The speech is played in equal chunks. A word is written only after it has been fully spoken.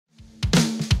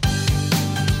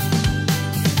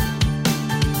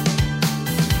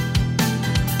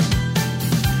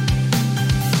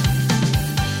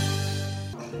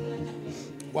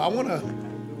want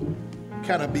to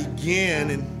kind of begin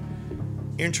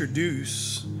and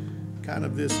introduce kind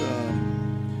of this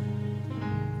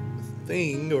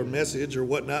thing or message or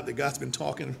whatnot that God's been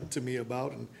talking to me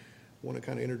about, and want to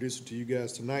kind of introduce it to you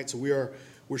guys tonight. So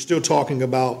we're still talking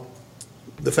about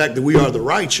the fact that we are the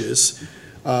righteous,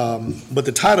 but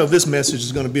the title of this message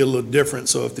is going to be a little different.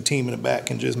 So if the team in the back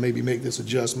can just maybe make this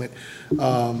adjustment,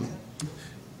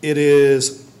 it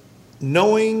is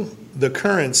knowing the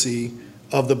currency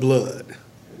of the blood.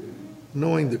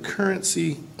 Knowing the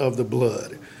currency of the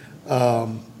blood.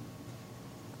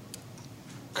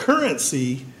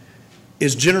 Currency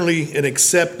is generally an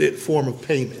accepted form of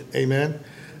payment. Amen.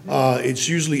 It's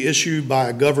usually issued by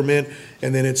a government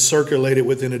and then it's circulated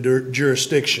within a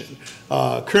jurisdiction.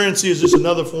 Currency is just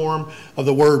another form of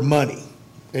the word money.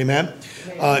 Amen.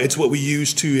 It's what we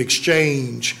use to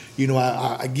exchange. You know,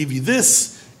 I give you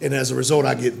this, and as a result,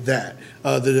 I get that.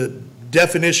 The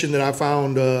definition that I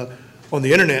found on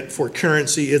the internet for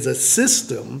currency is a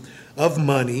system of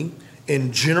money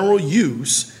in general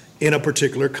use in a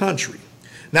particular country.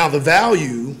 Now, the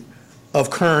value of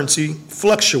currency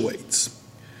fluctuates.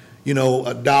 You know,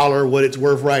 a dollar, what it's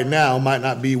worth right now, might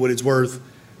not be what it's worth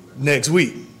next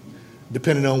week,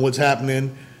 depending on what's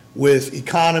happening with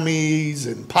economies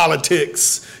and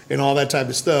politics and all that type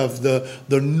of stuff.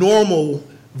 The normal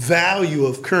value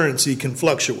of currency can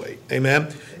fluctuate.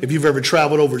 Amen. If you've ever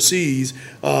traveled overseas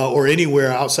or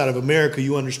anywhere outside of America,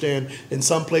 you understand in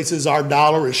some places our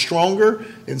dollar is stronger.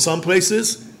 In some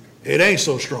places, it ain't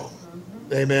so strong.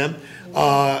 Amen.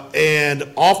 And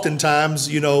oftentimes,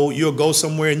 you know, you'll go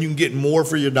somewhere and you can get more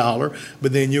for your dollar,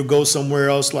 but then you'll go somewhere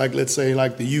else, like let's say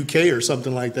like the UK or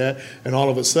something like that, and all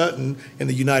of a sudden in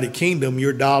the United Kingdom,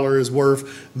 your dollar is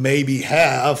worth maybe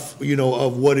half, you know,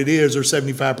 of what it is, or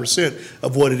 75%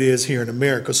 of what it is here in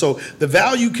America. So the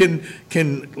value can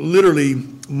literally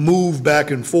move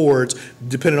back and forwards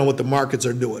depending on what the markets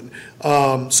are doing.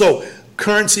 So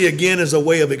currency, again, is a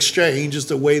way of exchange. It's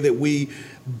the way that we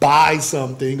buy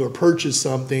something or purchase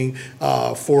something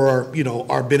for, you know,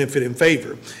 our benefit and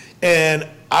favor. And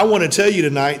I want to tell you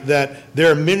tonight that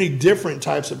there are many different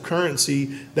types of currency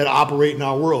that operate in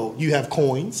our world. You have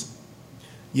coins,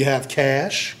 you have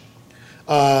cash,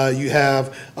 you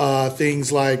have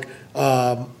things like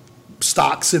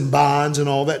stocks and bonds and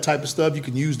all that type of stuff. You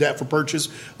can use that for purchase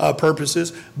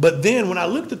purposes. But then when I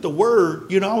looked at the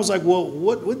word, you know, I was like, well,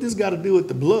 what this got to do with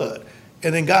the blood?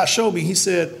 And then God showed me, he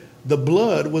said, the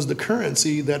blood was the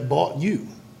currency that bought you.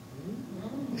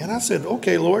 And I said,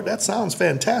 okay, Lord, that sounds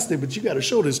fantastic, but you got to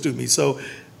show this to me. So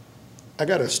I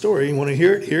got a story. You want to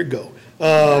hear it? Here it go.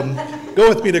 Go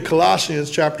with me to Colossians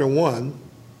chapter 1.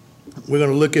 We're going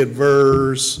to look at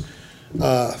verse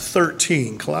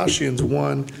 13. Colossians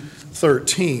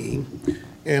 1:13.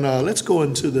 And let's go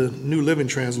into the New Living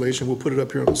Translation. We'll put it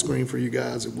up here on the screen for you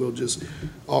guys, and we'll just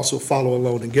also follow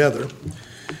along together.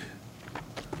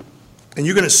 And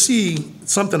you're going to see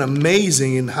something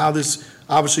amazing in how this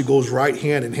obviously goes right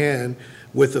hand in hand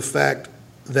with the fact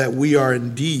that we are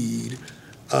indeed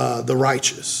the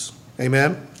righteous.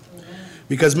 Amen?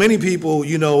 Because many people,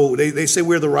 you know, they say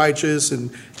we're the righteous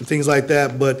and things like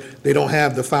that, but they don't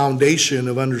have the foundation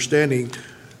of understanding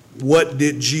what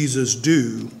did Jesus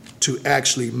do to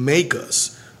actually make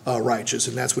us righteous.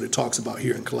 And that's what it talks about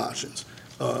here in Colossians.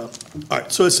 All right,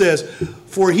 so it says,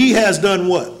 for he has done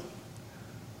what?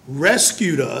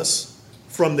 Rescued us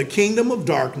from the kingdom of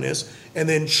darkness and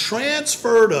then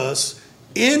transferred us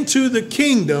into the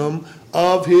kingdom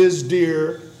of his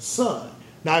dear son.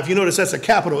 Now, if you notice, that's a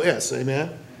capital S,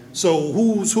 amen? So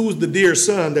who's the dear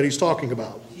son that he's talking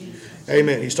about?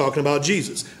 Amen. He's talking about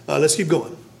Jesus. Let's keep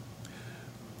going.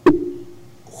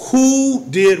 Who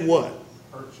did what?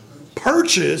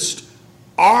 Purchased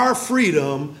our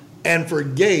freedom and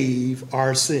forgave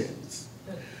our sins.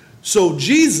 So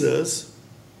Jesus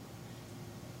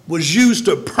was used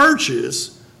to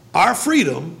purchase our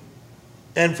freedom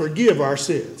and forgive our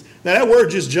sins. Now that word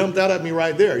just jumped out at me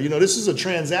right there. You know, this is a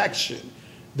transaction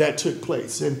that took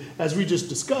place. And as we just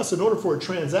discussed, in order for a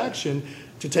transaction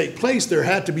to take place, there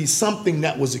had to be something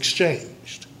that was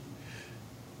exchanged.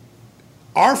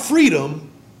 Our freedom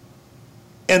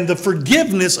and the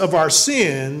forgiveness of our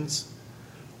sins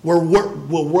were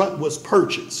what was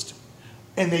purchased.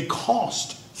 And they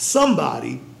cost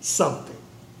somebody something.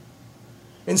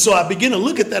 And so I begin to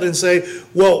look at that and say,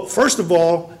 well, first of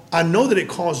all, I know that it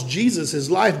cost Jesus his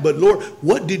life, but Lord,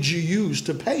 what did you use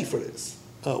to pay for this?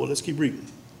 Well, let's keep reading.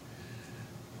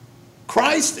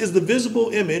 Christ is the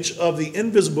visible image of the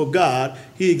invisible God.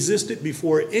 He existed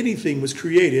before anything was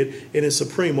created and is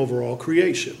supreme over all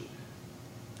creation.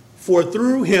 For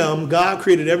through him, God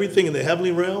created everything in the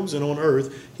heavenly realms and on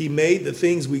earth. He made the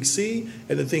things we see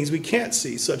and the things we can't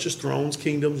see, such as thrones,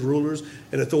 kingdoms, rulers,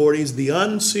 and authorities,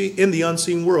 in the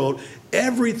unseen world.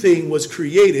 Everything was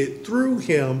created through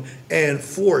him and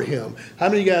for him. How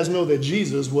many of you guys know that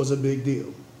Jesus was a big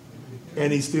deal?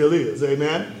 And he still is.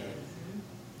 Amen?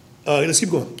 Let's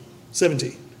keep going.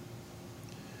 17.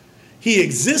 He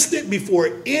existed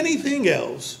before anything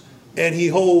else, and he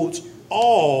holds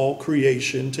all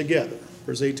creation together.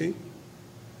 Verse 18.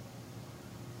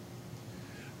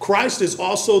 Christ is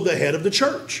also the head of the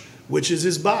church, which is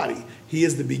his body. He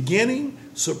is the beginning,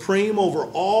 supreme over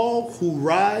all who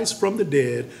rise from the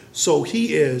dead, so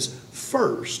he is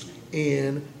first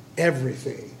in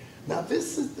everything. Now,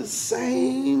 this is the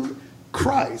same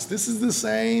Christ. This is the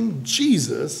same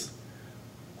Jesus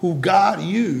who God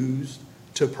used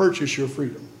to purchase your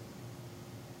freedom.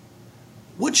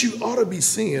 What you ought to be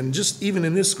seeing, just even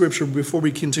in this scripture before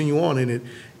we continue on in it,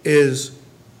 is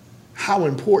how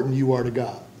important you are to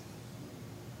God.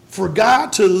 For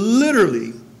God to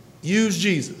literally use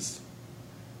Jesus,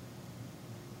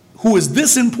 who is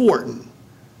this important,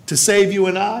 to save you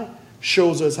and I,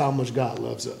 shows us how much God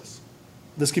loves us.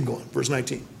 Let's keep going. Verse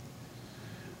 19.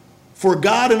 For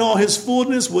God in all his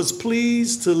fullness was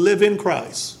pleased to live in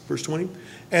Christ. Verse 20.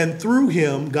 And through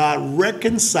him God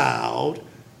reconciled.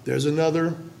 There's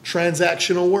another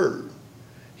transactional word.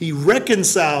 He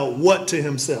reconciled what to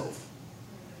himself?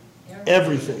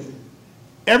 Everything.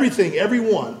 Everything,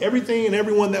 everyone. Everything and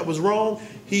everyone that was wrong,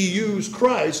 he used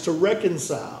Christ to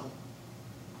reconcile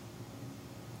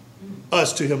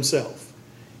us to himself.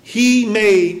 He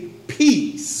made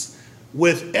peace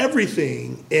with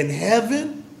everything in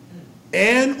heaven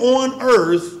and on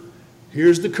earth.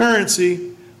 Here's the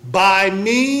currency. By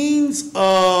means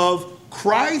of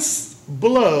Christ's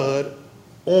blood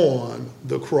on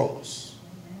the cross.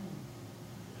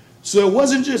 So it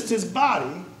wasn't just his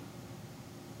body,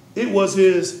 it was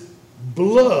his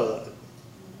blood.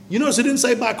 You notice it didn't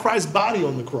say by Christ's body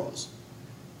on the cross.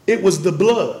 It was the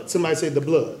blood. Somebody say the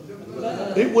blood. The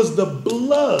blood. It was the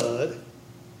blood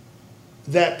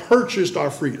that purchased our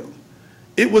freedom.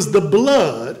 It was the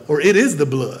blood, or it is the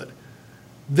blood,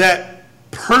 that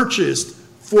purchased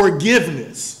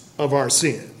forgiveness of our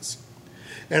sins.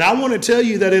 And I want to tell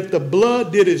you that if the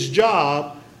blood did its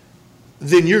job,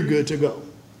 then you're good to go.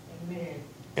 Amen.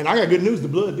 And I got good news, the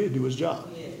blood did do its job.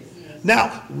 Yes. Now,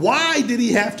 why did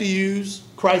he have to use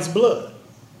Christ's blood?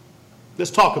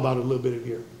 Let's talk about it a little bit in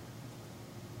here.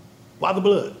 Why the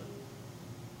blood?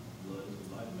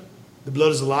 The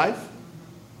blood is the life?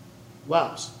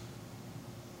 Wow.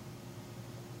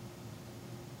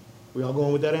 We all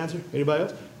going with that answer? Anybody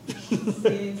else?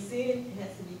 Sin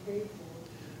has to be paid for.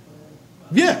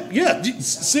 Yeah.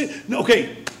 Sin,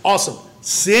 okay, awesome.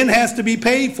 Sin has to be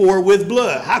paid for with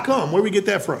blood. How come? Where we get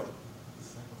that from?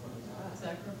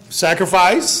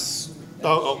 Sacrifice.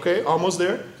 Oh, okay, almost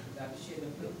there.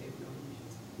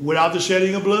 Without the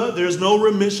shedding of blood, there's no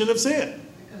remission of sin.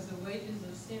 Because the wages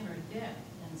of sin are death,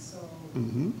 and so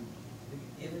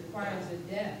it requires a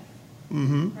death. It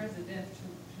requires a death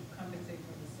to compensate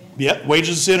for the sin. Yeah,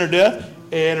 wages of sin are death,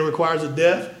 and it requires a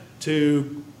death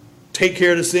to take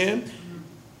care of the sin.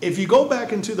 If you go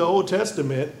back into the Old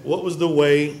Testament, what was the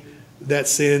way that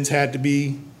sins had to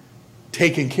be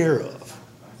taken care of?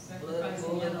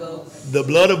 The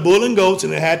blood of bull and goats,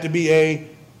 and it had to be a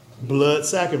blood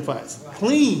sacrifice.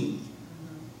 Clean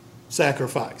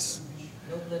sacrifice.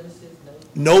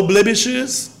 No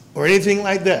blemishes or anything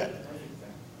like that.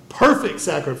 Perfect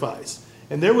sacrifice.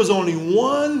 And there was only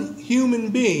one human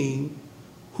being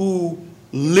who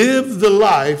lived the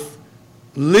life,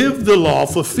 lived the law,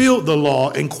 fulfilled the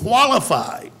law, and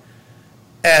qualified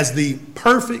as the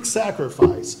perfect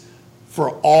sacrifice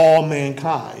for all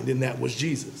mankind, and that was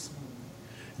Jesus.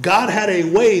 God had a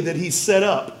way that he set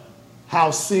up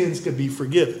how sins could be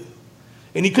forgiven.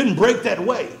 And he couldn't break that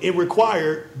way. It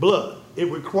required blood.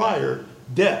 It required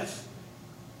death.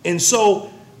 And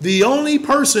so the only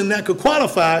person that could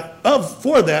qualify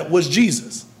for that was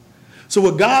Jesus. So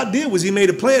what God did was he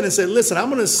made a plan and said, listen, I'm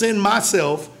going to send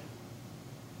myself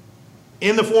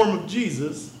in the form of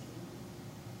Jesus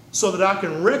so that I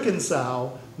can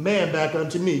reconcile man back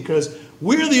unto me, because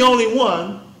we're the only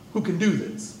one who can do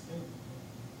this.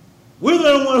 We're the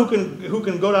only one who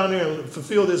can go down there and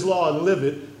fulfill this law and live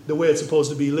it the way it's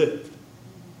supposed to be lived.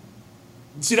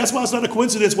 See, that's why it's not a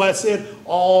coincidence why it said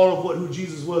all of who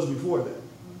Jesus was before that.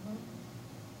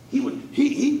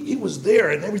 He was there,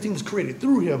 and everything was created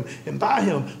through him and by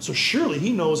him. So surely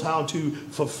he knows how to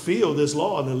fulfill this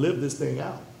law and to live this thing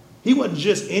out. He wasn't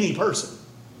just any person.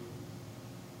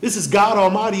 This is God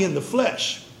Almighty in the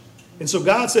flesh. And so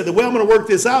God said, the way I'm going to work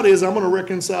this out is I'm going to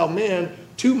reconcile man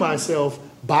to myself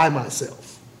by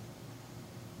myself.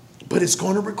 But it's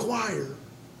going to require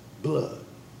blood.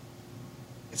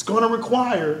 It's going to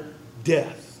require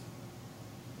death.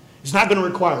 It's not going to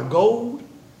require gold.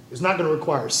 It's not going to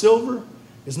require silver.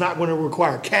 It's not going to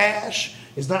require cash.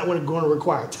 It's not going to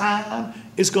require time.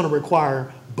 It's going to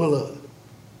require blood.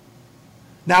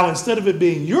 Now, instead of it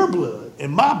being your blood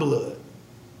and my blood,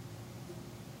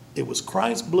 it was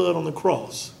Christ's blood on the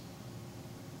cross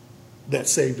that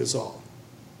saved us all.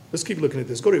 Let's keep looking at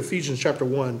this. Go to Ephesians chapter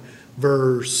 1,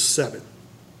 verse 7.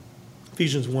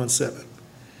 Ephesians 1, 7.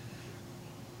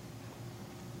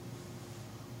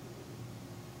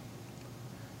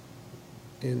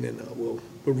 And then we're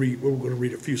going to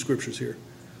read a few scriptures here.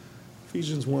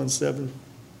 Ephesians 1, 7.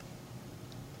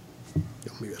 Yeah,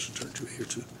 maybe I should turn to it here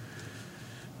too.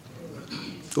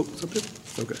 Oh, it's up there?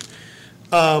 Okay.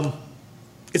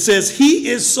 It says, he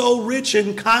is so rich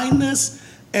in kindness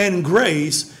and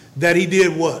grace that he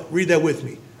did what? Read that with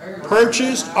me.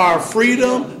 Purchased our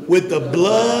freedom with the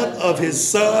blood of his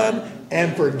son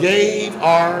and forgave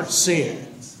our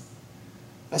sins.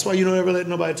 That's why you don't ever let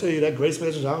nobody tell you that grace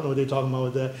message. I don't know what they're talking about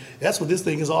with that. That's what this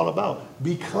thing is all about.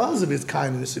 Because of his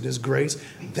kindness and his grace,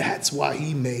 that's why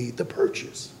he made the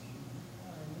purchase.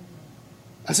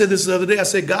 I said this the other day. I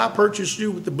said, God purchased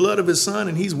you with the blood of his son,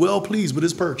 and he's well pleased with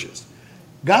his purchase.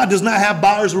 God does not have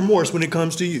buyer's remorse when it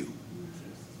comes to you.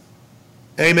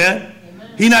 Amen?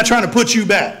 He's not trying to put you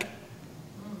back.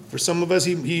 For some of us,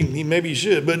 he maybe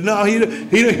should, but no, he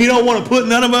don't want to put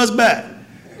none of us back.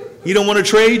 He don't want to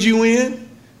trade you in.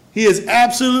 He is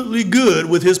absolutely good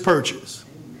with his purchase.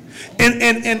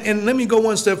 And let me go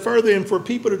one step further. And for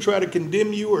people to try to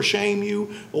condemn you or shame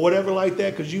you or whatever like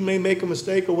that, because you may make a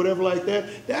mistake or whatever like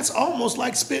that, that's almost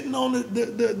like spitting on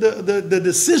the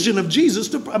decision of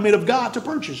of God to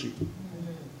purchase you.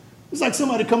 It's like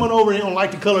somebody coming over and they don't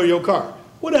like the color of your car.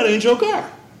 Well, that ain't your car.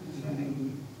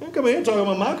 They come in here talking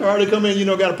about my car. They come in,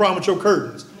 got a problem with your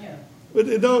curtains. Yeah.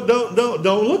 But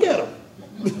don't look at them.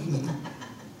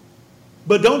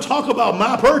 But don't talk about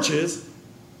my purchase,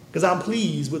 because I'm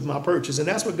pleased with my purchase. And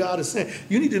that's what God is saying.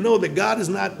 You need to know that God is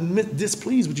not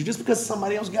displeased with you. Just because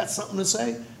somebody else got something to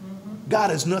say, God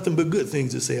has nothing but good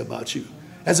things to say about you.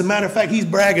 As a matter of fact, he's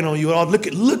bragging on you. Oh, look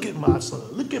at my son.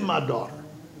 Look at my daughter.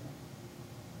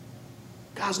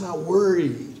 God's not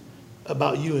worried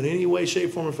about you in any way,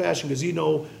 shape, form, or fashion, because he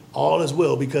knows all is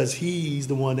well, because he's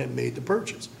the one that made the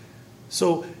purchase.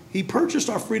 So he purchased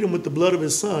our freedom with the blood of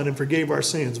his son and forgave our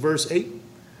sins. Verse 8.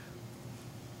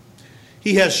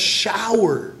 He has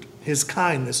showered his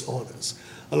kindness on us,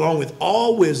 along with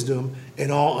all wisdom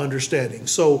and all understanding.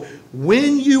 So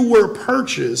when you were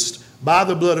purchased by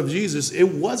the blood of Jesus, it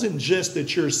wasn't just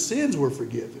that your sins were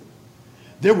forgiven.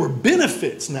 There were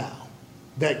benefits now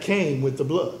that came with the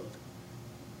blood.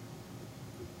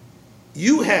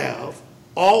 You have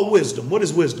all wisdom. What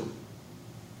is wisdom?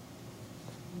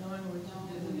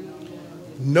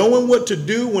 Knowing what to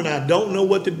do when I don't know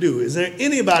what to do. Is there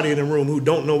anybody in the room who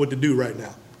don't know what to do right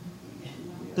now?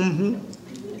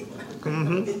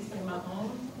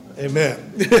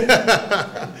 Amen.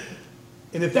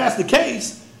 And if that's the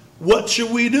case, what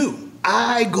should we do?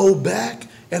 I go back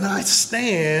and I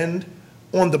stand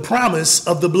on the promise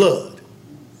of the blood.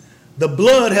 The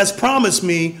blood has promised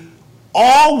me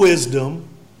all wisdom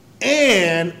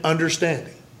and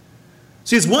understanding.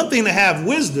 See, it's one thing to have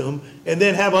wisdom and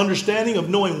then have understanding of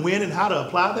knowing when and how to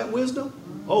apply that wisdom.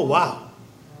 Oh, wow.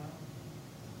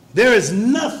 There is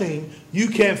nothing you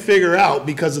can't figure out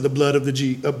because of the blood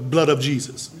of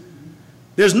Jesus.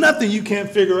 There's nothing you can't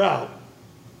figure out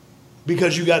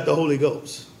because you got the Holy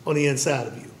Ghost on the inside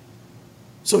of you.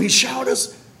 So he showered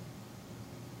us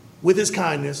with his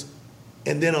kindness,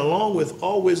 and then along with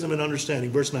all wisdom and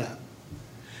understanding. Verse 9.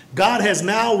 God has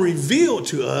now revealed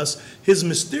to us his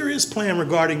mysterious plan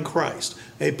regarding Christ,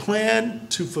 a plan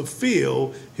to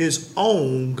fulfill his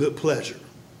own good pleasure.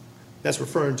 That's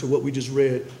referring to what we just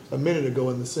read a minute ago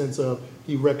in the sense of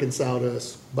he reconciled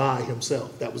us by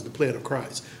himself. That was the plan of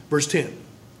Christ. Verse 10.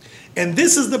 And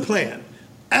this is the plan.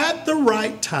 At the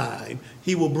right time,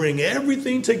 he will bring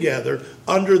everything together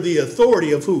under the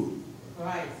authority of who?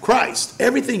 Christ.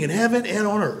 Everything in heaven and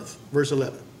on earth. Verse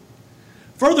 11.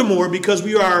 Furthermore, because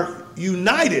we are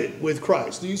united with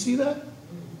Christ. Do you see that?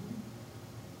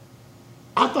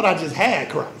 I thought I just had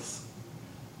Christ.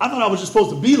 I thought I was just supposed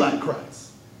to be like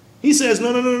Christ. He says,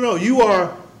 no. You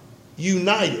are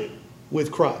united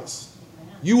with Christ.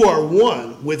 You are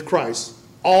one with Christ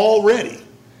already.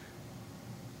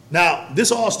 Now,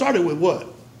 this all started with what?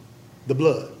 The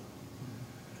blood.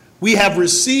 We have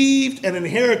received an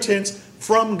inheritance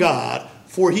from God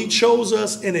For he chose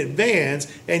us in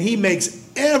advance, and he makes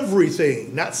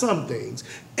everything, not some things,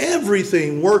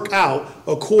 everything work out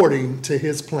according to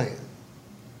his plan.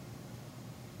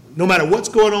 No matter what's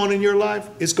going on in your life,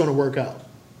 it's going to work out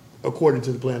according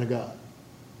to the plan of God.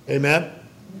 Amen?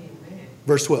 Amen.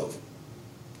 Verse 12.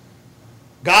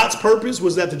 God's purpose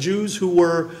was that the Jews who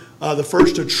were the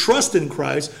first to trust in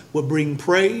Christ would bring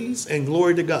praise and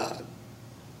glory to God.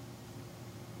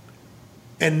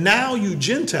 And now you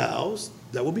Gentiles,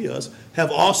 that will be us, have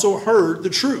also heard the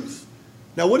truth.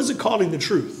 Now, what is it calling the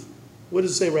truth? What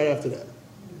does it say right after that?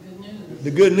 The good news.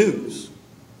 The good news.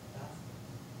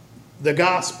 The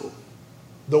gospel.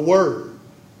 The word.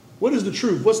 What is the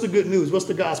truth? What's the good news? What's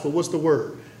the gospel? What's the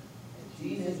word? That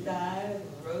Jesus died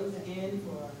and rose again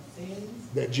for our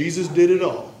sins. That Jesus did it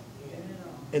all.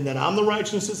 And that I'm the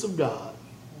righteousness of God.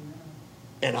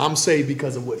 And I'm saved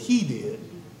because of what he did,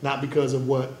 not because of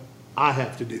what I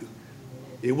have to do.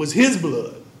 It was his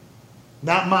blood,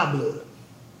 not my blood.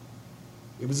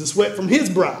 It was the sweat from his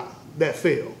brow that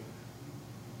fell.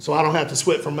 So I don't have to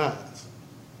sweat from mine.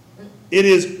 It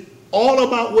is all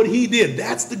about what he did.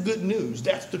 That's the good news.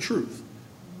 That's the truth.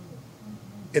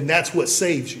 And that's what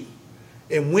saves you.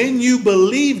 And when you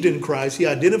believed in Christ, he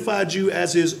identified you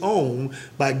as his own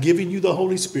by giving you the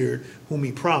Holy Spirit, whom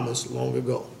he promised long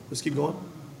ago. Let's keep going.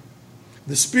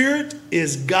 The Spirit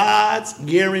is God's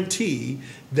guarantee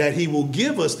that he will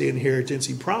give us the inheritance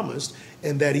he promised,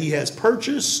 and that he has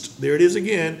purchased, there it is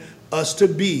again, us to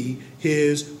be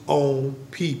his own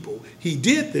people. He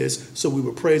did this so we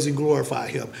would praise and glorify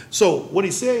him. So what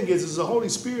he's saying is the Holy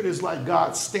Spirit is like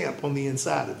God's stamp on the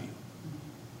inside of you.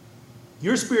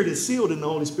 Your spirit is sealed in the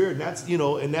Holy Spirit,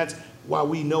 and that's why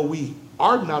we know we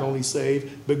are not only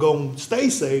saved, but going to stay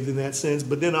saved in that sense.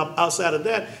 But then outside of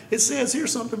that, it says here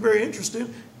something very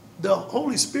interesting. The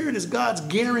Holy Spirit is God's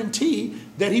guarantee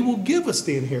that he will give us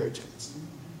the inheritance.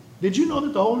 Did you know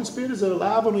that the Holy Spirit is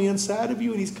alive on the inside of you,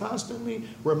 and he's constantly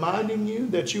reminding you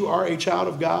that you are a child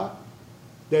of God,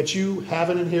 that you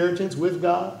have an inheritance with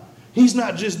God? He's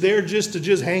not just there just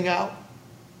to hang out.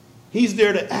 He's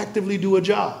there to actively do a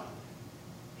job.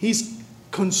 He's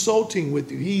consulting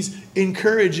with you. He's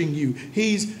encouraging you.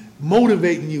 He's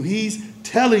motivating you. He's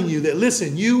telling you that,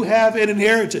 listen, you have an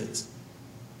inheritance.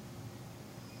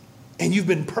 And you've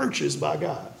been purchased by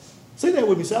God. Say that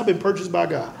with me. Say, I've been purchased by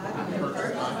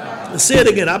God. Say it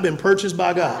again. I've been purchased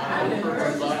by God.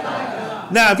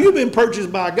 Now, if you've been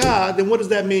purchased by God, then what does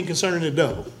that mean concerning the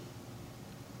devil?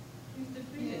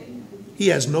 He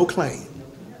has no claim.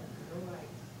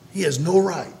 He has no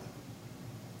right.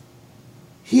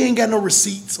 He ain't got no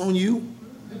receipts on you.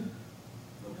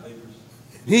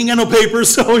 He ain't got no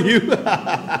papers on you.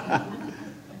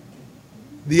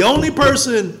 The only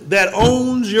person that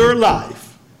owns your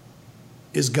life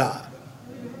is God.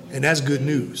 And that's good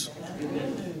news.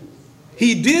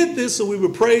 He did this so we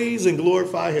would praise and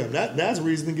glorify him. That's a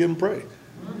reason to give him praise.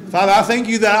 Father, I thank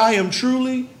you that I am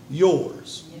truly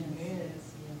yours.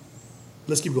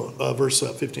 Let's keep going. Verse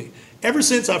 15. Ever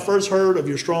since I first heard of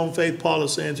your strong faith, Paul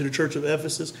is saying to the church of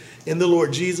Ephesus, in the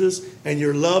Lord Jesus, and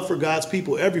your love for God's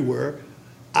people everywhere,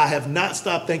 I have not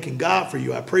stopped thanking God for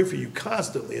you. I pray for you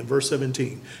constantly. In verse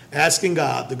 17, asking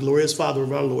God, the glorious Father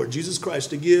of our Lord Jesus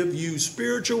Christ, to give you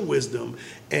spiritual wisdom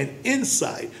and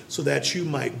insight so that you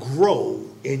might grow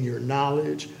in your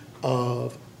knowledge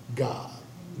of God.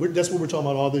 That's what we're talking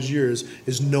about all these years,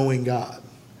 is knowing God.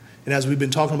 And as we've been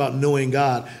talking about knowing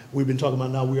God, we've been talking about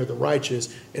now we are the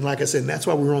righteous. And like I said, and that's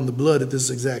why we're on the blood at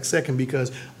this exact second,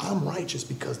 because I'm righteous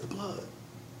because of the blood.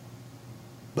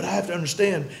 But I have to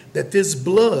understand that this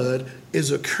blood is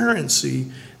a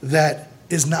currency that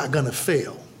is not going to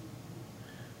fail.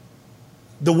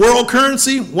 The world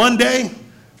currency one day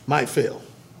might fail.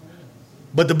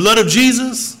 But the blood of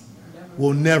Jesus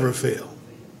will never fail.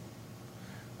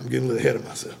 I'm getting a little ahead of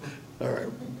myself. All right.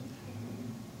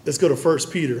 Let's go to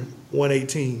 1 Peter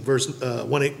 1:18,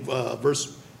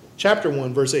 chapter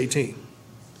 1, verse 18.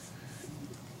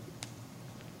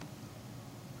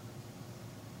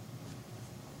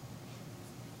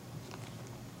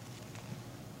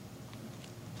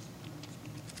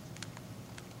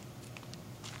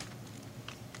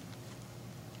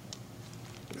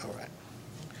 All right.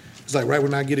 It's like right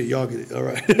when I get it, y'all get it. All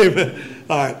right.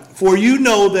 All right. For you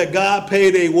know that God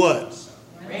paid a what?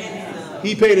 Ransom.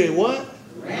 He paid a what?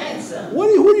 Ransom.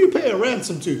 Who do you pay a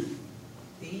ransom to?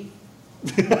 Thief.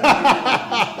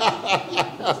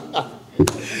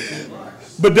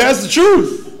 But that's the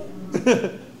truth.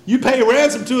 You pay a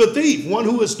ransom to a thief, one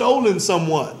who has stolen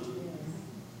someone.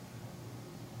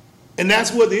 And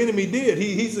that's what the enemy did.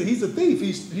 He's a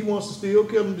thief. He wants to steal,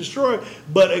 kill, and destroy.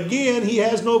 But again, he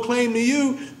has no claim to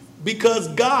you because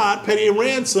God paid a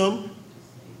ransom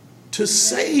to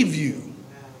save you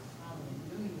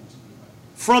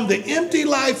from the empty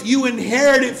life you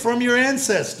inherited from your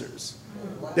ancestors.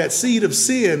 That seed of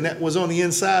sin that was on the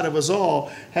inside of us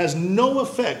all has no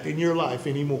effect in your life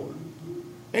anymore.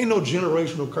 Ain't no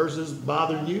generational curses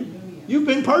bothering you. You've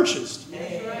been purchased.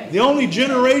 The only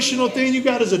generational thing you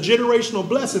got is a generational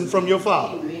blessing from your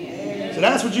father. So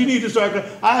that's what you need to start.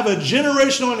 I have a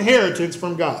generational inheritance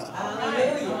from God.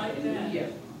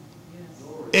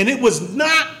 And it was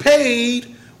not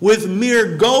paid with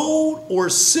mere gold or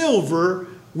silver,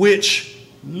 which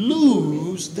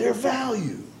lose their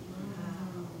value.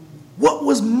 What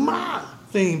was my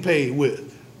thing paid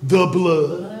with? The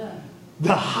blood,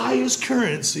 the highest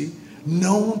currency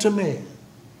known to man.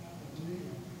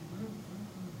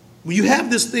 Well, you have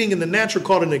this thing in the natural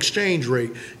called an exchange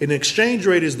rate. An exchange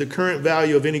rate is the current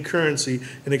value of any currency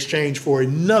in exchange for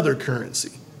another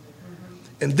currency.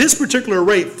 And this particular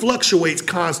rate fluctuates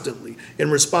constantly in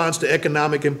response to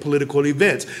economic and political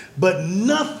events. But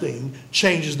nothing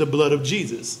changes the blood of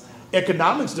Jesus.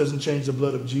 Economics doesn't change the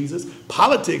blood of Jesus.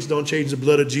 Politics don't change the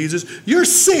blood of Jesus. Your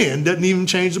sin doesn't even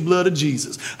change the blood of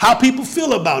Jesus. How people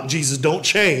feel about Jesus don't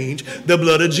change the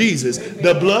blood of Jesus.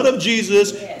 The blood of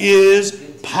Jesus is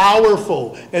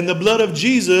powerful. And the blood of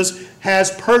Jesus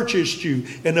has purchased you.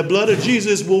 And the blood of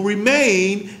Jesus will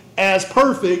remain as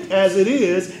perfect as it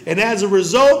is. And as a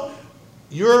result,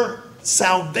 your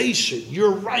salvation,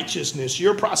 your righteousness,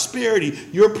 your prosperity,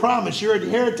 your promise, your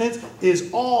inheritance is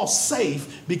all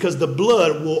safe because the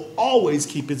blood will always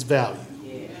keep its value.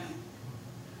 Yeah.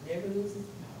 Never loses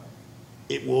power.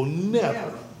 It will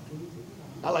never.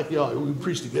 I like y'all, we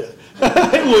preach together.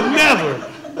 It will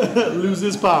never lose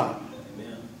its power.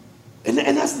 And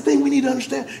that's the thing we need to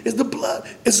understand is the blood.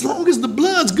 As long as the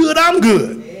blood's good, I'm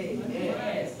good.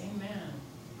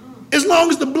 As long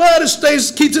as the blood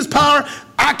keeps its power,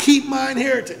 I keep my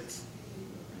inheritance.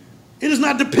 It is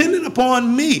not dependent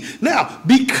upon me. Now,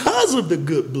 because of the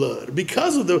good blood,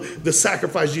 because of the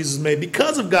sacrifice Jesus made,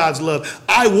 because of God's love,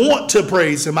 I want to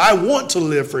praise him. I want to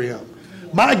live for him.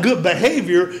 My good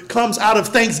behavior comes out of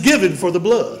thanksgiving for the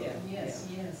blood. Yes,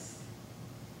 yes.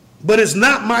 But it's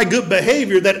not my good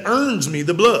behavior that earns me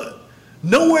the blood.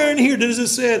 Nowhere in here does it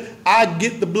say I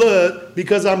get the blood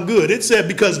because I'm good. It said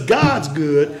because God's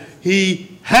good,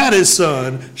 he had his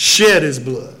son shed his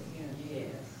blood.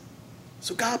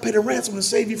 So God paid a ransom to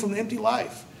save you from the empty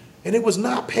life. And it was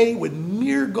not paid with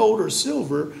mere gold or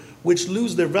silver, which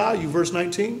lose their value. Verse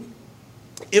 19.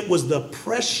 It was the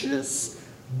precious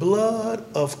blood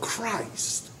of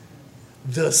Christ,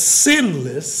 the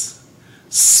sinless,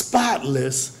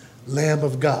 spotless Lamb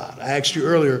of God. I asked you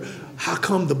earlier, how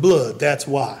come the blood? That's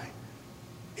why.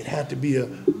 It had to be a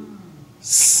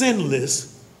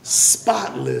sinless,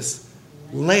 spotless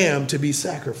lamb to be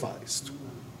sacrificed.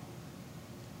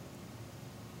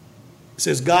 It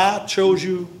says God chose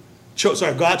him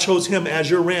as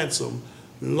your ransom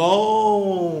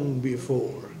long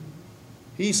before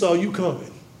he saw you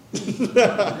coming.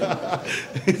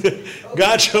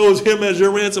 God chose him as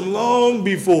your ransom long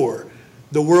before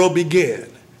the world began.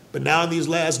 But now in these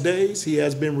last days, he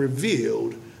has been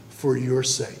revealed for your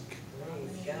sake.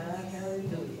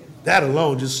 That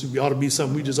alone just ought to be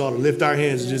something we just ought to lift our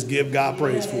hands and just give God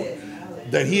praise for.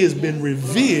 That he has been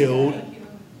revealed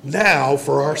now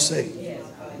for our sake.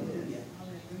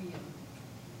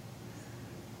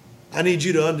 I need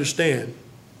you to understand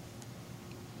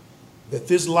that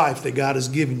this life that God has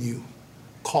given you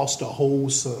cost a whole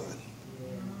son.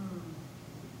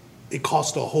 It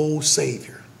cost a whole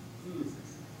Savior.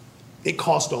 It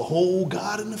cost a whole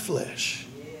God in the flesh.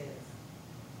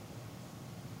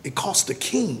 It cost the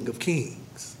King of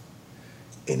Kings.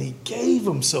 And he gave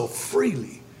himself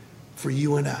freely for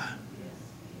you and I.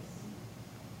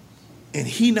 And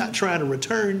he not trying to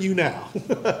return you now.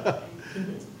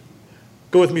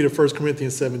 Go with me to 1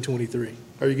 Corinthians 7:23.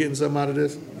 Are you getting something out of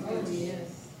this? Oh,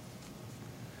 yes.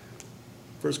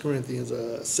 1 Corinthians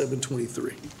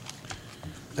 7:23.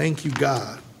 Thank you,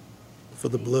 God, for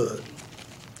the blood.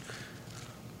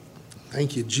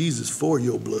 Thank you, Jesus, for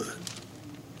your blood.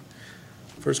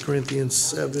 1 Corinthians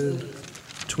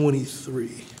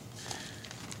 7:23.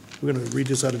 We're going to read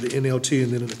this out of the NLT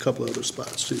and then in a couple other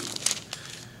spots too.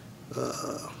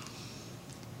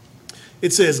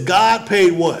 It says, God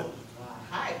paid what?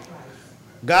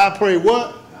 God paid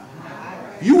what?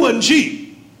 You wasn't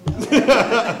cheap.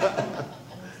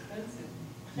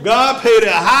 God paid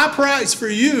a high price for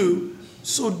you,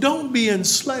 so don't be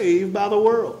enslaved by the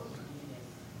world.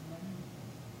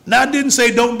 Now, I didn't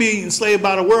say don't be enslaved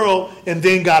by the world and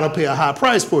then God will pay a high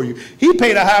price for you. He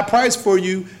paid a high price for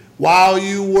you while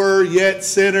you were yet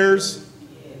sinners.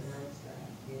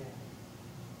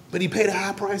 But he paid a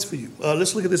high price for you.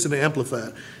 Let's look at this in the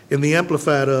Amplified. In the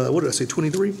Amplified, what did I say,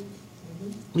 23?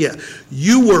 Yeah.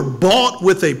 You were bought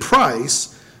with a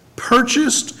price,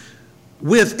 purchased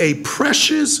with a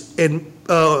precious and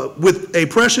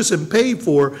paid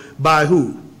for by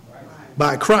who?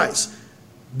 By Christ.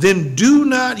 Then do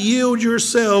not yield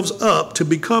yourselves up to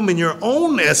become in your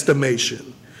own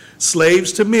estimation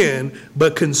slaves to men,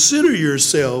 but consider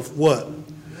yourself what?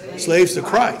 Slaves to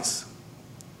Christ.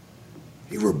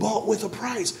 You were bought with a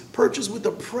price, purchased with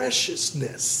a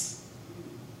preciousness,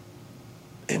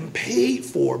 and paid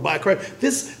for by Christ.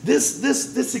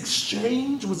 This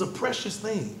exchange was a precious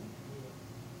thing.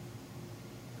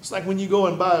 It's like when you go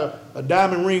and buy a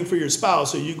diamond ring for your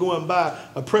spouse, or you go and buy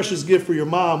a precious gift for your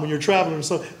mom when you're traveling or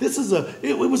something.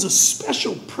 It was a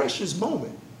special, precious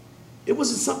moment. It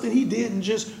wasn't something he did and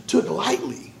just took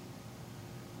lightly.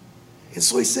 And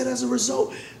so he said, as a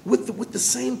result, with the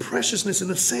same preciousness and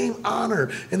the same honor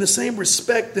and the same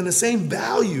respect and the same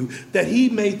value that he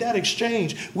made that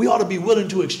exchange, we ought to be willing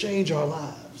to exchange our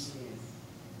lives.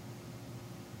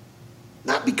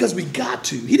 Not because we got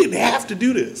to. He didn't have to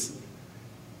do this.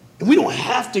 And we don't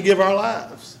have to give our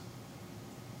lives.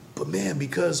 But man,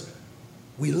 because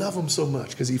we love him so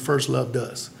much, because he first loved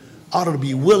us, ought to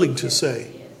be willing to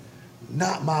say,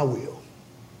 not my will,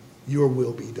 your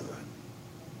will be done.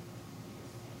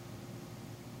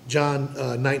 John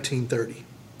 19:30.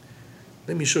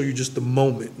 Let me show you just the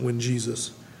moment when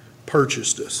Jesus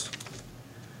purchased us.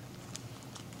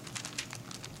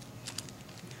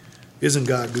 Isn't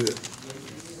God good?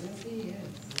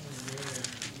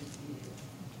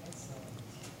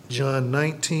 John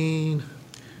 19,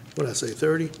 what did I say,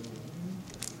 30?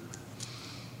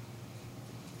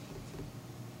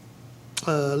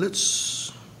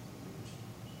 Let's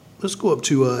go up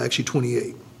to actually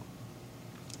 28.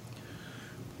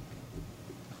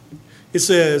 It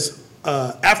says,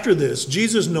 after this,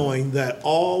 Jesus, knowing that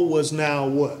all was now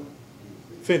what?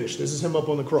 Finished. This is him up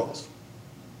on the cross.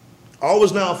 All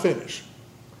was now finished.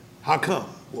 How come?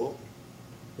 Well,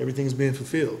 everything's being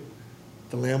fulfilled.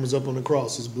 The Lamb was up on the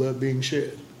cross, his blood being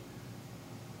shed.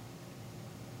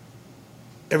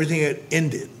 Everything had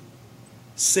ended.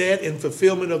 Said in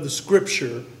fulfillment of the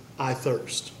scripture, I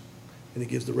thirst. And it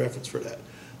gives the reference for that.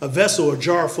 A vessel or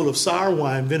jar full of sour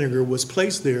wine vinegar was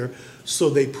placed there, so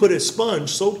they put a sponge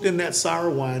soaked in that sour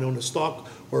wine on a stalk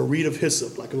or a reed of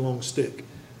hyssop, like a long stick,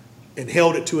 and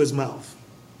held it to his mouth.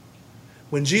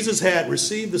 When Jesus had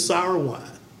received the sour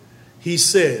wine, he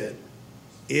said,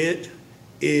 it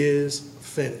is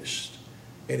finished.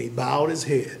 And he bowed his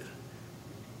head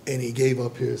and he gave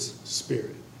up his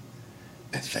spirit.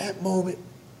 At that moment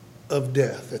of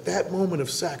death, at that moment of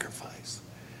sacrifice,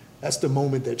 that's the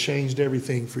moment that changed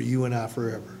everything for you and I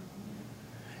forever.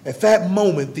 At that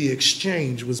moment, the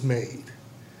exchange was made.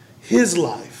 His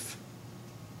life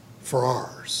for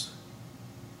ours.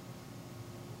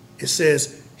 It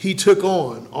says he took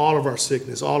on all of our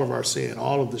sickness, all of our sin,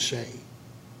 all of the shame.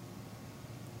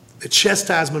 The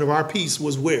chastisement of our peace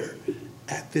was where?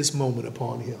 At this moment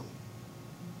upon him.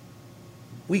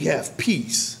 We have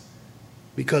peace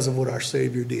because of what our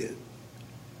Savior did.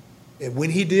 And when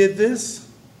he did this,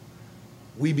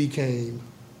 we became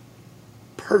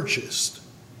purchased.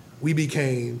 We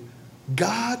became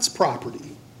God's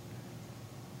property,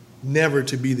 never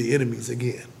to be the enemies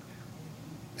again.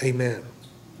 Amen.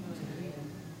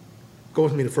 Go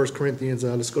with me to 1 Corinthians.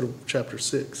 Let's go to chapter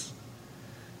 6.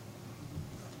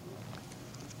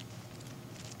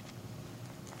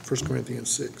 1 Corinthians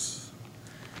 6.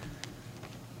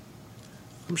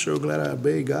 I'm sure glad I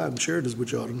obeyed God and shared this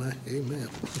with y'all tonight. Amen.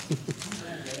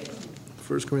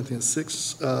 1 Corinthians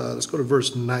 6, let's go to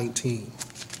verse 19.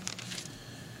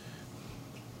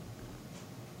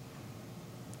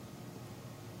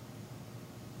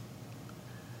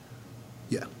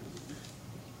 Yeah.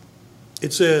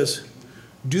 It says,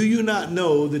 do you not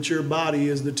know that your body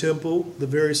is the temple, the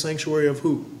very sanctuary of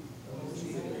who?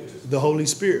 The Holy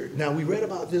Spirit. Now, we read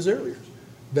about this earlier,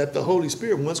 that the Holy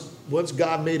Spirit, once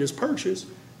God made his purchase,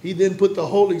 he then put the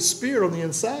Holy Spirit on the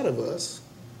inside of us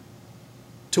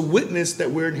to witness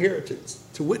that we're inheritance,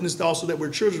 to witness also that we're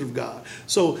children of God.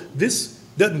 So this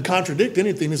doesn't contradict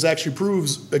anything. This actually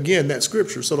proves, again, that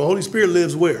scripture. So the Holy Spirit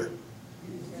lives where?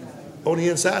 On the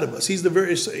inside of us. We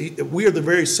are the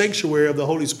very sanctuary of the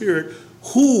Holy Spirit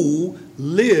who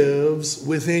lives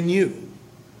within you.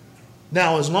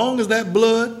 Now, as long as that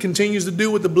blood continues to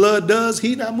do what the blood does,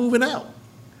 he's not moving out.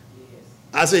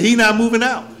 I said, he's not moving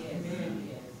out.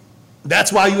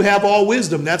 That's why you have all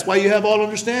wisdom. That's why you have all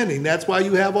understanding. That's why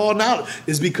you have all knowledge.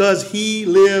 It's because he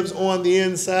lives on the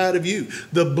inside of you.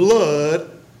 The blood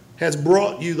has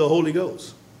brought you the Holy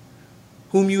Ghost.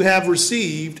 whom you have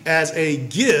received as a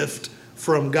gift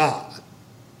from God.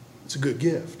 It's a good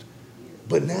gift.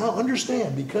 But now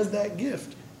understand, because that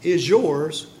gift is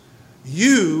yours,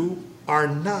 you are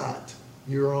not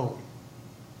your own.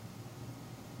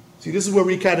 See, this is where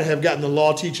we kind of have gotten the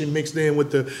law teaching mixed in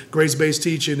with the grace-based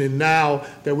teaching, and now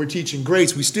that we're teaching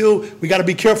grace, we got to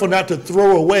be careful not to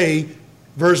throw away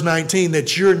verse 19,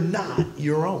 that you're not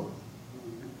your own.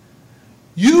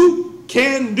 You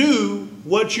can do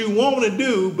what you want to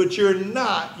do, but you're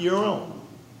not your own.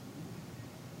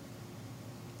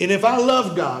 And if I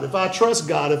love God, if I trust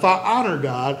God, if I honor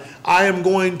God, I am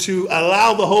going to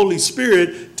allow the Holy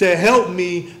Spirit to help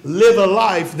me live a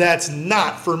life that's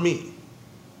not for me,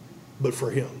 but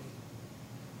for Him.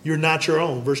 You're not your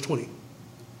own. Verse 20.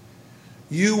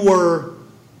 You were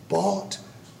bought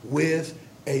with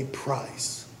a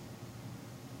price.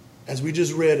 As we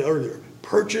just read earlier,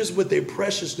 purchased with a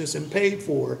preciousness and paid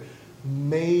for,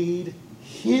 made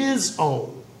His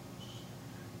own.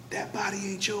 That body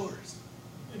ain't yours.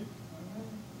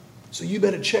 So you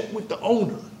better check with the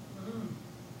owner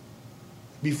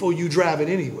before you drive it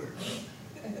anywhere.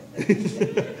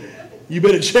 You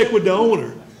better check with the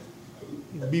owner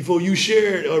before you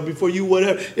share it or before you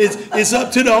whatever. It's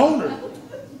up to the owner.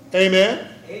 Amen?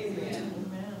 Amen.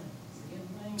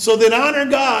 So then honor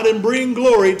God and bring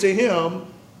glory to Him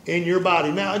in your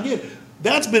body. Now again,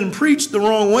 that's been preached the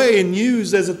wrong way and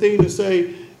used as a thing to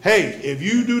say, hey, if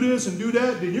you do this and do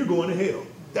that, then you're going to hell.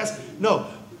 No,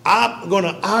 I'm going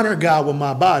to honor God with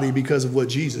my body because of what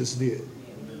Jesus did.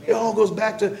 It all goes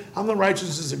back to, I'm the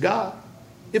righteousness of God.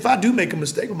 If I do make a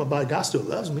mistake with my body, God still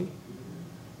loves me.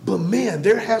 But man,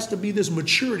 there has to be this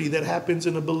maturity that happens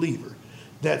in a believer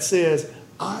that says,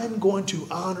 I'm going to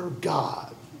honor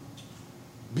God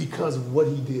because of what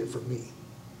He did for me.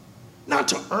 Not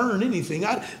to earn anything.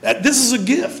 This is a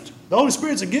gift. The Holy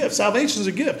Spirit's a gift. Salvation is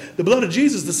a gift. The blood of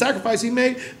Jesus, the sacrifice He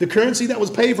made, the currency that was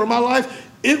paid for my life,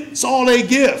 it's all a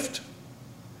gift.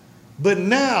 But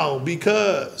now,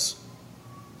 because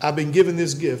I've been given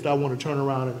this gift, I want to turn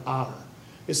around and honor.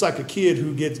 It's like a kid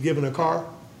who gets given a car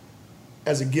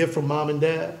as a gift from mom and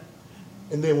dad.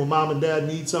 And then when mom and dad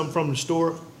need something from the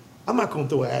store, I'm not going to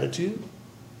throw an attitude.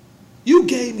 You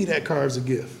gave me that car as a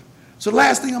gift. So the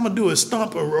last thing I'm going to do is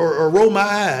stomp or roll my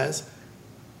eyes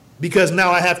because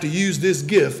now I have to use this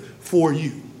gift for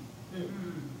you.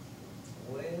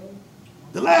 Well,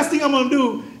 The last thing I'm going to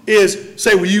do is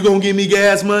say, well, you going to give me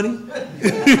gas money?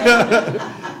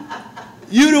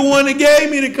 You the one that gave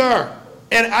me the car.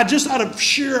 And I just out of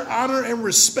sheer honor and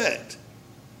respect,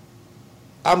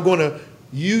 I'm going to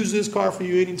use this car for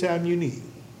you anytime you need.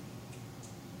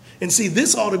 And see,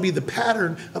 this ought to be the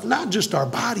pattern of not just our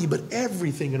body, but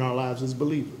everything in our lives as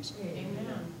believers.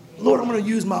 Amen. Lord, I'm going to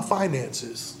use my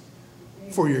finances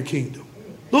for your kingdom.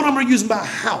 Lord, I'm going to use my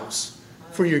house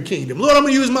for your kingdom. Lord, I'm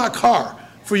going to use my car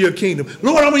for your kingdom.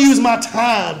 Lord, I'm going to use my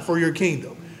time for your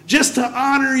kingdom. Just to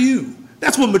honor you.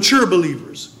 That's what mature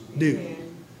believers do.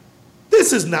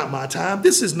 This is not my time.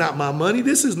 This is not my money.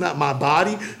 This is not my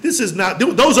body. This is not,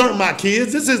 those aren't my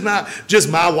kids. This is not just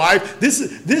my wife.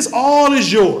 This all is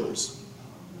yours.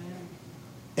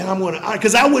 And I'm going to,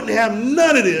 because I wouldn't have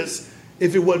none of this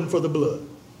if it wasn't for the blood.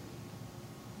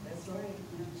 that's right.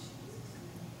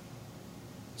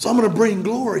 So I'm going to bring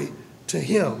glory to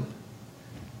Him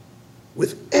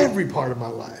with every part of my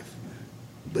life,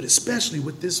 but especially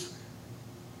with this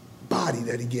body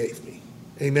that He gave me.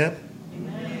 Amen?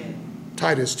 Amen.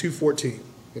 Titus 2:14,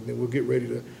 and then we'll get ready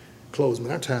to close.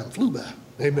 Man, our time flew by.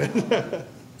 Amen.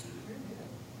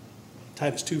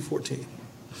 Titus 2:14.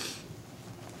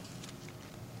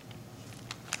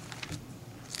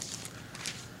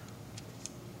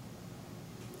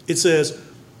 It says,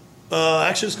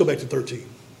 actually, let's go back to 13.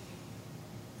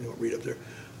 You know, read up there.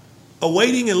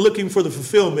 Awaiting and looking for the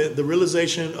fulfillment, the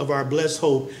realization of our blessed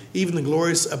hope, even the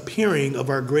glorious appearing of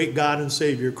our great God and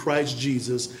Savior, Christ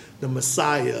Jesus, the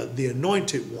Messiah, the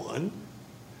Anointed One,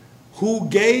 who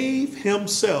gave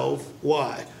Himself,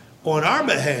 why? On our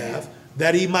behalf,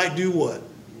 that He might do what?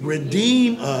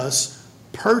 Redeem us,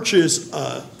 purchase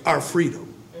our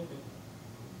freedom.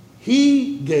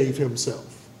 He gave Himself.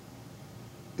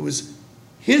 It was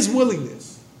His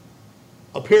willingness,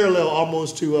 a parallel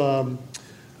almost to...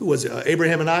 who was it?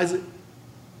 Abraham and Isaac?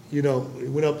 You know, he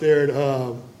went up there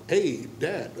and, hey,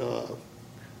 Dad,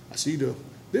 I see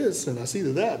this and I see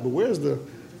that, but where's the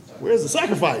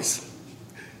sacrifice?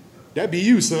 That'd be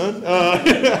you, son.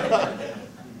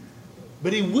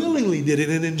 But He willingly did it,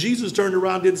 and then Jesus turned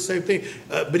around and did the same thing.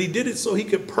 But He did it so He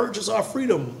could purchase our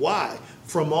freedom. Why?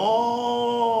 From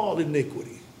all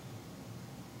iniquity.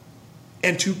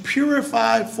 and to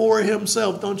purify for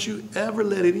himself. Don't you ever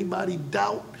let anybody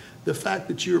doubt the fact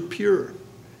that you're pure.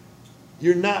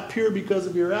 You're not pure because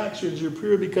of your actions. You're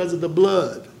pure because of the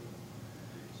blood.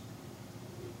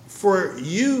 For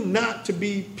you not to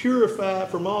be purified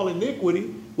from all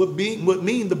iniquity would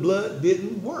mean the blood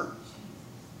didn't work.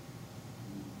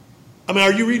 I mean,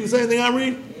 are you reading the same thing I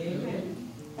read?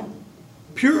 Amen.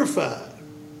 Purified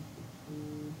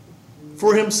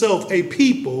for himself a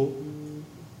people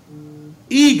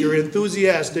eager,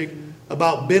 enthusiastic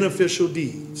about beneficial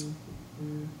deeds.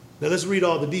 Now let's read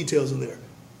all the details in there.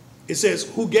 It says,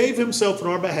 who gave himself on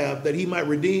our behalf that he might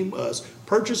redeem us,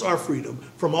 purchase our freedom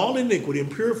from all iniquity,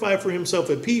 and purify for himself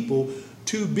a people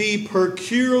to be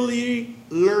peculiarly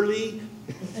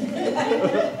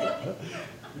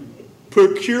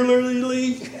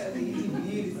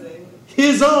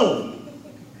his own.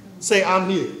 Say, I'm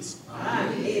his.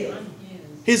 I'm his.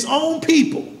 His own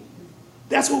people.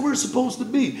 That's what we're supposed to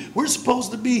be. We're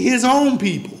supposed to be his own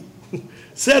people.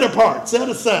 Set apart, set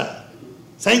aside,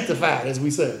 sanctified, as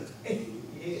we say.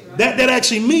 That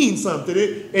actually means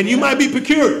something. And you might be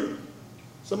peculiar.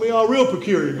 Some of y'all real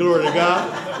peculiar, glory to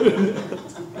God.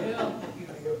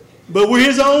 But we're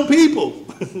his own people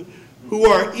who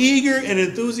are eager and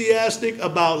enthusiastic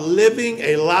about living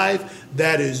a life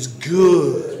that is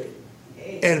good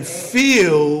and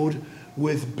filled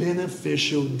with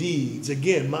beneficial deeds.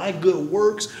 Again, my good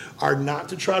works are not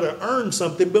to try to earn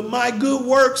something, but my good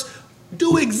works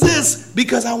do exist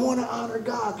because I want to honor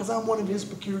God, because I'm one of his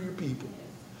peculiar people.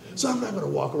 So I'm not going to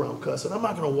walk around cussing. I'm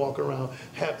not going to walk around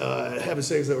having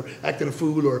sex or acting a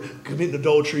fool or committing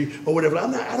adultery or whatever.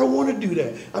 I don't want to do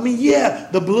that. I mean, yeah,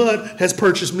 the blood has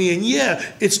purchased me, and yeah,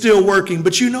 it's still working.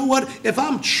 But you know what? If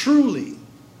I'm truly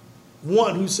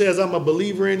one who says I'm a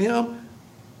believer in him,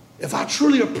 if I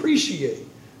truly appreciate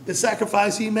the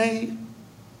sacrifice he made,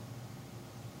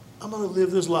 I'm going to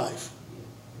live this life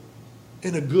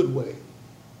in a good way.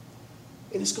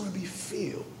 And it's going to be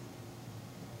filled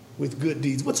with good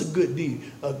deeds. What's a good deed?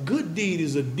 A good deed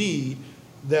is a deed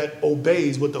that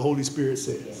obeys what the Holy Spirit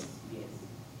says.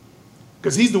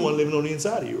 Because he's the one living on the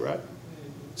inside of you, right?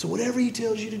 So whatever he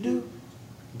tells you to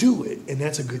do it. And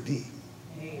that's a good deed.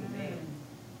 Amen.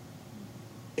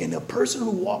 And a person who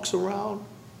walks around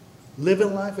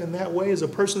living life in that way is a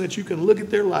person that you can look at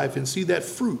their life and see that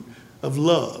fruit of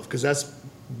love, because that's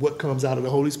what comes out of the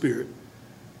Holy Spirit.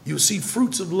 You'll see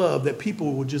fruits of love that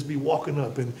people will just be walking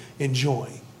up and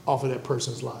enjoying off of that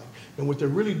person's life. And what they're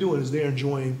really doing is they're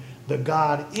enjoying the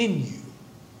God in you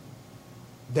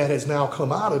that has now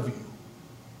come out of you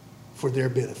for their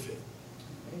benefit.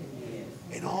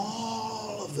 And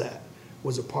all of that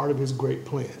was a part of his great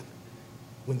plan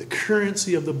when the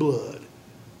currency of the blood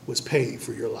was paid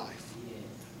for your life.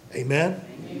 Amen?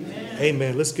 Amen.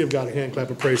 Amen. Let's give God a hand clap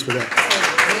of praise for that.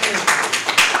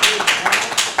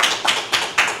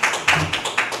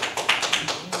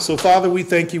 So, Father, we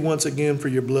thank you once again for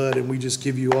your blood, and we just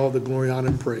give you all the glory, honor,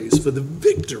 and praise for the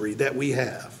victory that we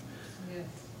have. Yes.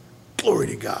 Glory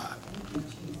to God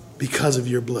because of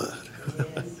your blood.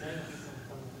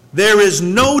 There is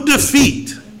no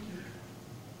defeat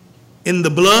in the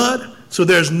blood, so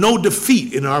there's no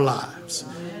defeat in our lives.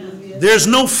 There's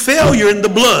no failure in the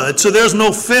blood, so there's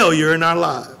no failure in our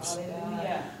lives.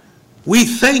 We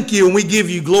thank you and we give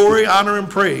you glory, honor, and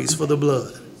praise for the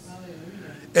blood.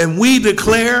 And we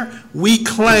declare, we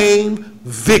claim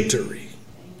victory.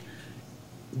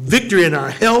 Victory in our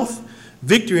health,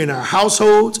 victory in our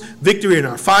households, victory in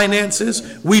our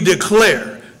finances. We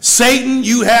declare, Satan,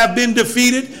 you have been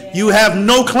defeated. You have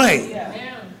no claim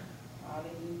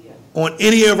on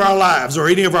any of our lives or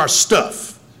any of our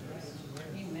stuff.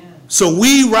 So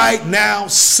we right now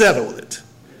settle it,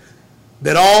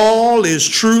 that all is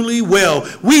truly well.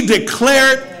 We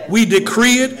declare it, we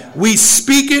decree it, we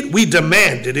speak it, we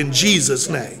demand it in Jesus'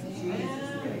 name.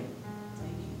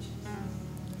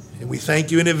 And we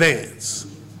thank you in advance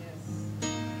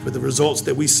for the results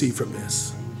that we see from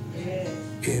this.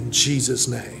 In Jesus'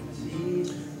 name.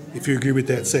 If you agree with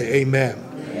that, say amen.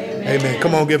 Amen.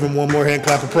 Come on, give him one more hand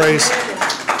clap of praise.